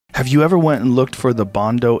Have you ever went and looked for the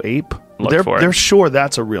Bondo ape? They're sure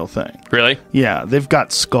that's a real thing. Really? Yeah, they've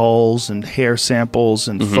got skulls and hair samples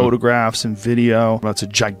and photographs and video. That's a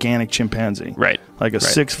gigantic chimpanzee. Right. Like a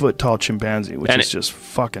 6 foot tall chimpanzee, which is just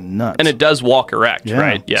fucking nuts. And it does walk erect,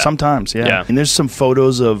 right? Yeah. Sometimes, yeah. And there's some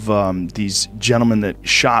photos of these gentlemen that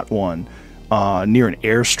shot one near an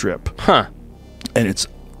airstrip. Huh. And it's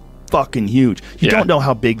fucking huge. You don't know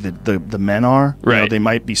how big the men are. Right. You know, they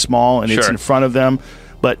might be small and it's in front of them.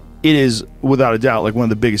 But it is, without a doubt, like one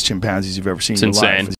of the biggest chimpanzees you've ever seen in your life.